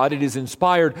from God, it is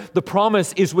inspired, the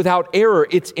promise is without error,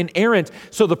 it's inerrant,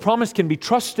 so the promise can be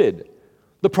trusted.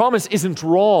 The promise isn't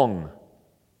wrong.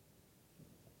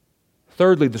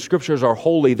 Thirdly, the Scriptures are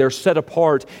holy. They're set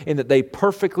apart in that they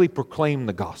perfectly proclaim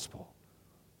the gospel.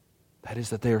 That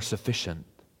is, that they are sufficient.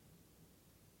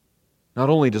 Not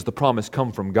only does the promise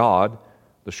come from God,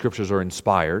 the Scriptures are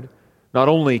inspired. Not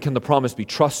only can the promise be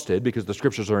trusted because the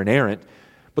Scriptures are inerrant,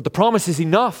 but the promise is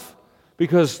enough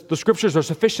because the Scriptures are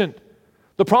sufficient.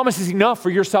 The promise is enough for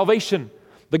your salvation.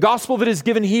 The gospel that is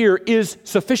given here is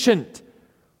sufficient.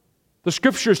 The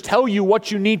Scriptures tell you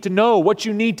what you need to know, what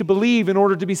you need to believe in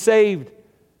order to be saved.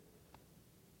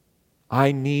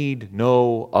 I need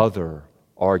no other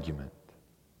argument.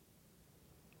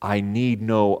 I need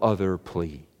no other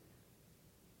plea.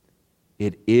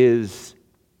 It is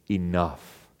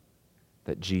enough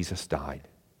that Jesus died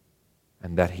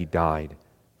and that He died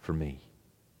for me.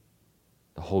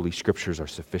 The Holy Scriptures are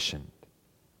sufficient.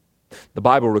 The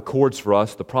Bible records for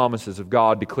us the promises of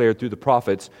God declared through the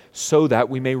prophets so that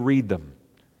we may read them,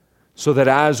 so that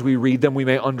as we read them we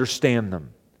may understand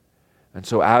them. And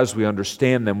so as we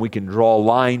understand them, we can draw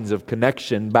lines of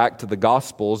connection back to the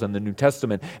Gospels and the New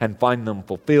Testament and find them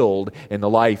fulfilled in the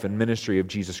life and ministry of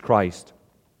Jesus Christ.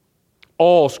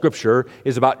 All Scripture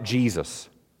is about Jesus.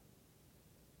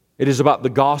 It is about the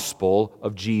gospel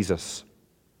of Jesus.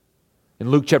 In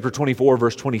Luke chapter 24,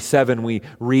 verse 27, we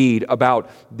read about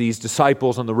these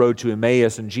disciples on the road to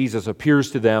Emmaus, and Jesus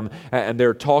appears to them, and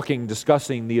they're talking,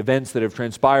 discussing the events that have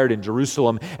transpired in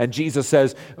Jerusalem, and Jesus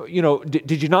says,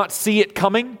 did you not see it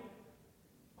coming?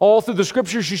 All through the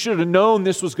Scriptures, you should have known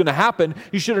this was going to happen.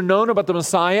 You should have known about the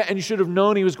Messiah, and you should have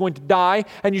known He was going to die,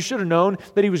 and you should have known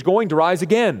that He was going to rise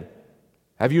again.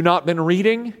 Have you not been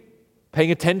reading,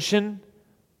 paying attention,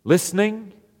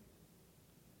 listening?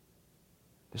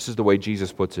 This is the way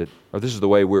Jesus puts it, or this is the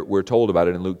way we're told about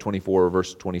it in Luke 24,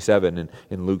 verse 27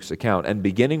 in Luke's account. And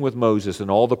beginning with Moses and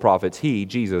all the prophets, He,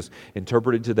 Jesus,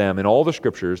 interpreted to them in all the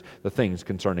Scriptures the things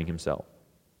concerning Himself.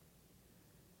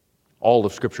 All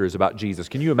of Scripture is about Jesus.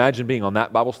 Can you imagine being on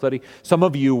that Bible study? Some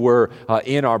of you were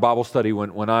in our Bible study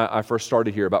when I first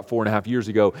started here about 4.5 years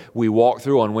ago. We walked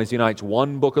through on Wednesday nights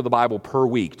one book of the Bible per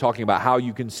week, talking about how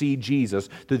you can see Jesus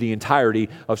through the entirety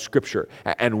of Scripture.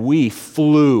 And we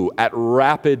flew at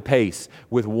rapid pace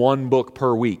with one book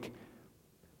per week.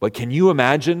 But can you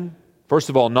imagine, first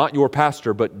of all, not your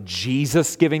pastor, but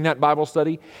Jesus giving that Bible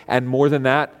study? And more than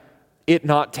that, it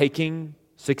not taking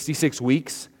 66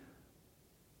 weeks,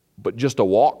 but just a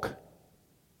walk.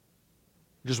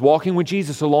 Just walking with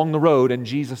Jesus along the road, and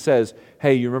Jesus says,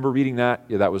 hey, you remember reading that?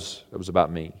 Yeah, that was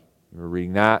about me. You remember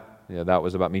reading that? Yeah, that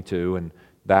was about me too. And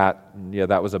that, yeah,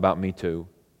 that was about me too.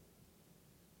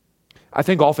 I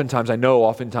think oftentimes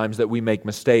that we make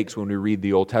mistakes when we read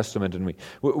the Old Testament, and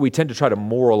we tend to try to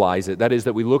moralize it. That is,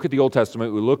 that we look at the Old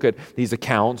Testament, we look at these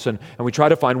accounts, and we try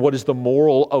to find what is the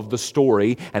moral of the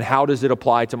story and how does it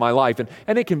apply to my life.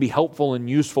 And it can be helpful and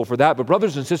useful for that. But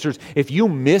brothers and sisters, if you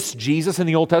miss Jesus in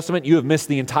the Old Testament, you have missed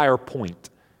the entire point.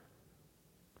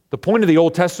 The point of the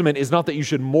Old Testament is not that you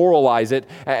should moralize it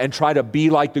and try to be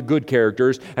like the good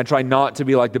characters and try not to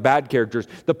be like the bad characters.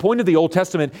 The point of the Old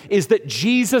Testament is that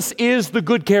Jesus is the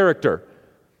good character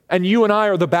and you and I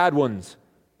are the bad ones.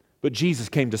 But Jesus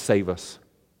came to save us.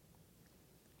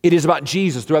 It is about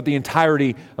Jesus throughout the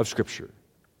entirety of Scripture.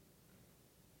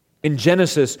 In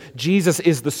Genesis, Jesus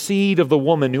is the seed of the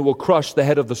woman who will crush the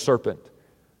head of the serpent.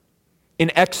 In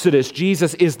Exodus,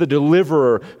 Jesus is the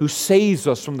deliverer who saves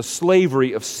us from the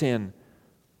slavery of sin.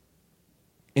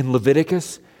 In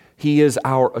Leviticus, He is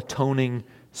our atoning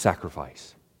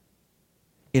sacrifice.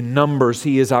 In Numbers,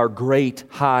 He is our great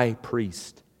high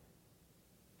priest.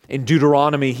 In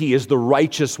Deuteronomy, He is the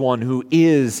righteous one who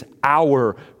is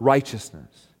our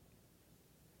righteousness.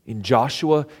 In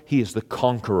Joshua, He is the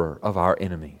conqueror of our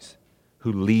enemies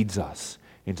who leads us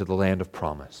into the land of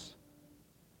promise.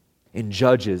 In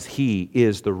Judges, He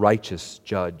is the righteous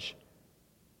judge.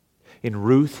 In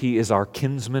Ruth, He is our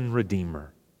kinsman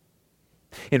redeemer.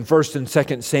 In 1 and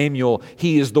 2 Samuel,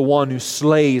 He is the one who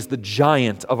slays the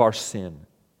giant of our sin.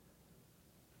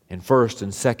 In 1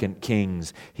 and 2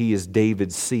 Kings, He is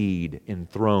David's seed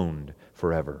enthroned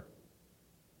forever.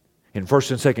 In 1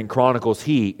 and 2 Chronicles,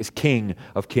 He is King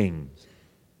of kings.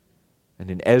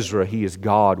 And in Ezra, He is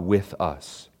God with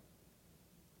us.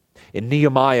 In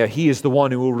Nehemiah, He is the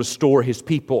one who will restore His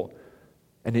people.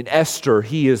 And in Esther,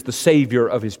 He is the Savior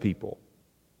of His people.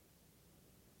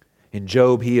 In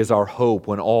Job, He is our hope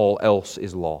when all else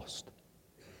is lost.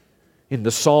 In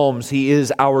the Psalms, He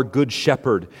is our good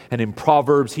shepherd. And in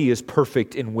Proverbs, He is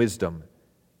perfect in wisdom.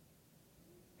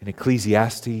 In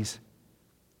Ecclesiastes,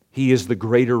 He is the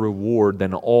greater reward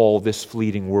than all this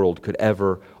fleeting world could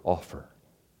ever offer.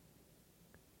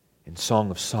 In Song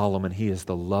of Solomon, He is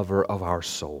the lover of our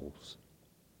souls.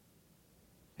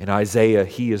 In Isaiah,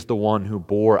 He is the one who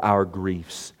bore our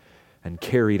griefs and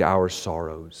carried our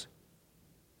sorrows.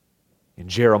 In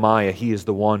Jeremiah, He is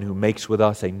the one who makes with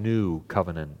us a new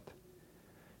covenant.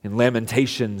 In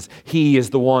Lamentations, He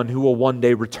is the one who will one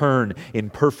day return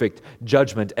in perfect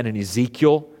judgment. And in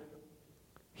Ezekiel,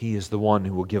 He is the one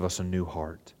who will give us a new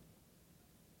heart.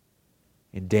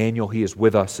 In Daniel, He is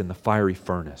with us in the fiery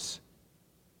furnace.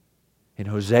 In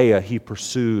Hosea, He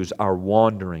pursues our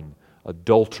wandering,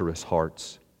 adulterous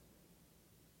hearts.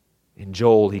 In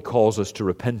Joel, He calls us to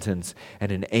repentance,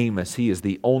 and in Amos, He is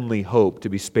the only hope to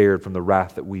be spared from the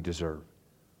wrath that we deserve.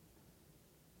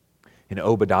 In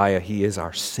Obadiah, He is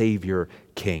our Savior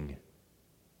King.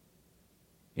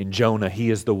 In Jonah,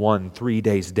 He is the one 3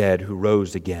 days dead who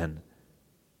rose again.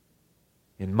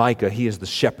 In Micah, He is the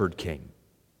Shepherd King.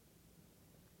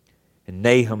 In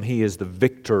Nahum, He is the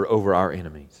victor over our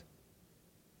enemies.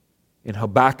 In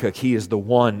Habakkuk, He is the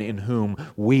one in whom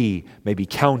we may be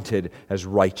counted as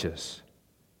righteous.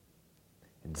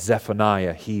 In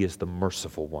Zephaniah, He is the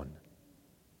merciful one.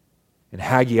 In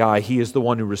Haggai, He is the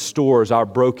one who restores our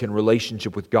broken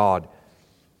relationship with God.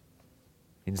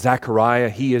 In Zechariah,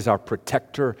 He is our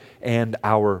protector and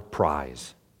our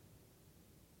prize.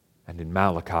 And in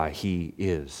Malachi, He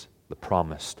is the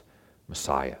promised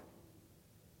Messiah.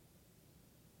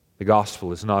 The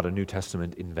gospel is not a New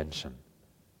Testament invention.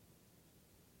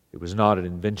 It was not an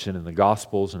invention in the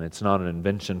Gospels, and it's not an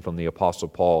invention from the Apostle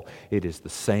Paul. It is the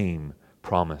same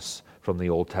promise from the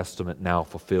Old Testament now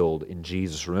fulfilled in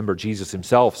Jesus. Remember, Jesus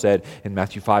Himself said in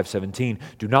Matthew 5:17,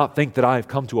 "Do not think that I have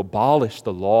come to abolish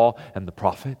the law and the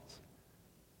prophets.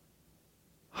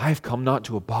 I have come not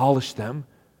to abolish them,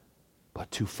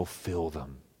 but to fulfill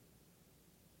them."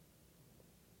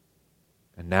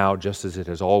 And now, just as it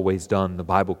has always done, the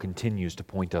Bible continues to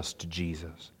point us to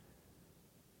Jesus.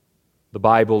 The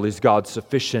Bible is God's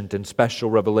sufficient and special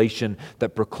revelation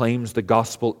that proclaims the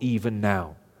gospel even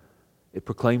now. It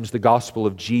proclaims the gospel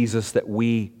of Jesus that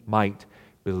we might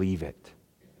believe it.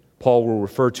 Paul will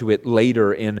refer to it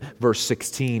later in verse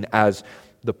 16 as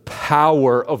the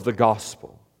power of the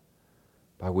gospel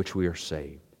by which we are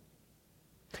saved.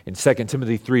 In 2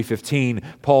 Timothy 3:15,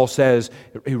 Paul says,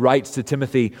 he writes to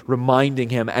Timothy, reminding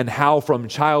him, and how from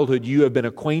childhood you have been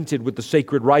acquainted with the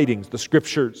sacred writings, the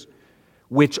Scriptures,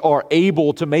 which are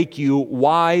able to make you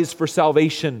wise for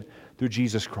salvation through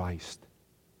Jesus Christ.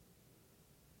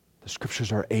 The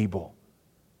Scriptures are able.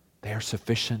 They are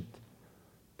sufficient.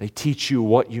 They teach you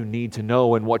what you need to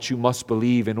know and what you must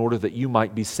believe in order that you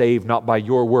might be saved, not by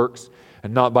your works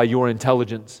and not by your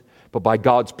intelligence, but by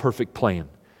God's perfect plan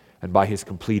and by His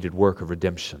completed work of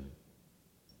redemption.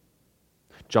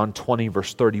 John 20,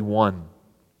 verse 31,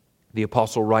 the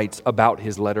apostle writes about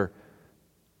his letter,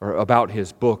 or about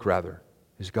his book rather,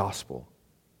 his gospel.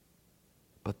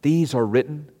 But these are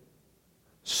written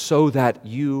so that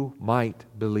you might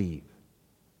believe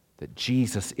that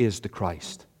Jesus is the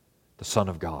Christ, the Son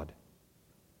of God,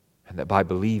 and that by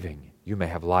believing you may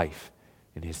have life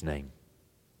in His name.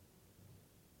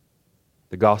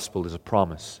 The gospel is a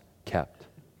promise kept.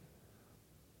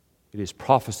 It is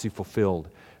prophecy fulfilled,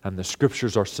 and the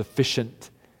Scriptures are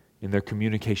sufficient in their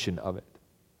communication of it.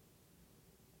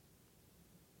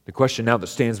 The question now that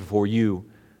stands before you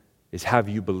is, have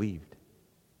you believed?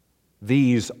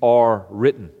 These are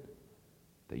written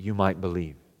that you might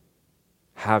believe.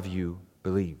 Have you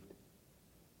believed?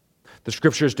 The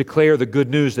Scriptures declare the good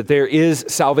news that there is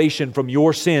salvation from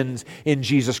your sins in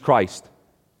Jesus Christ.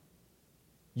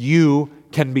 You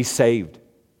can be saved.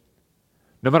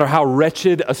 No matter how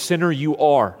wretched a sinner you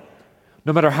are,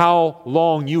 no matter how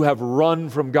long you have run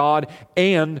from God,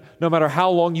 and no matter how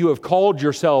long you have called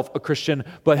yourself a Christian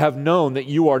but have known that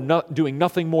you are not doing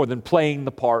nothing more than playing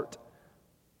the part,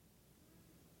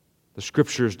 the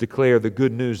Scriptures declare the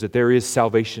good news that there is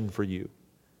salvation for you.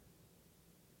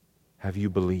 Have you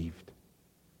believed?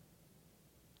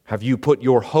 Have you put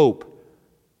your hope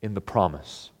in the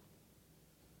promise?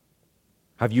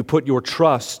 Have you put your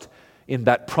trust in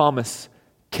that promise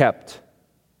kept?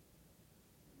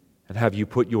 And have you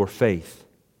put your faith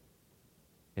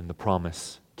in the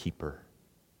promise keeper?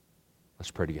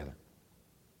 Let's pray together.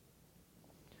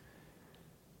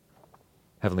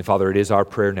 Heavenly Father, it is our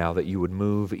prayer now that you would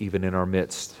move even in our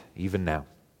midst, even now.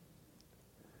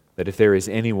 That if there is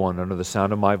anyone under the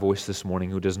sound of my voice this morning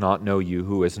who does not know you,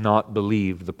 who has not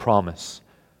believed the promise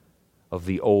of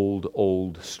the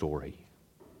old story,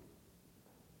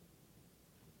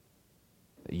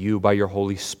 that you, by your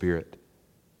Holy Spirit,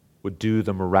 would do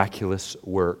the miraculous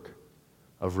work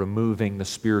of removing the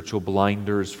spiritual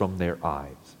blinders from their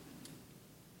eyes,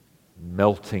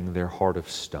 melting their heart of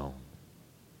stone,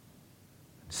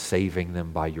 and saving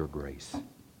them by your grace,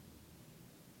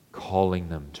 calling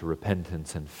them to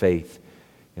repentance and faith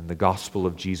in the gospel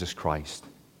of Jesus Christ,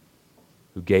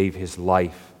 who gave His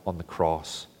life on the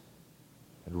cross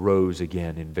and rose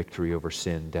again in victory over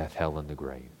sin, death, hell, and the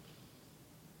grave.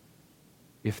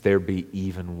 If there be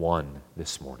even one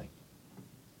this morning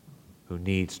who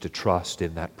needs to trust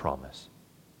in that promise,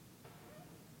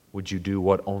 would you do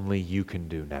what only you can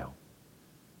do now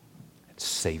and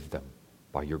save them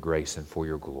by your grace and for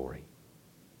your glory?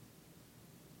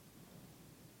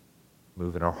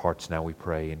 Move in our hearts now, we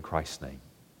pray, in Christ's name.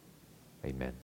 Amen.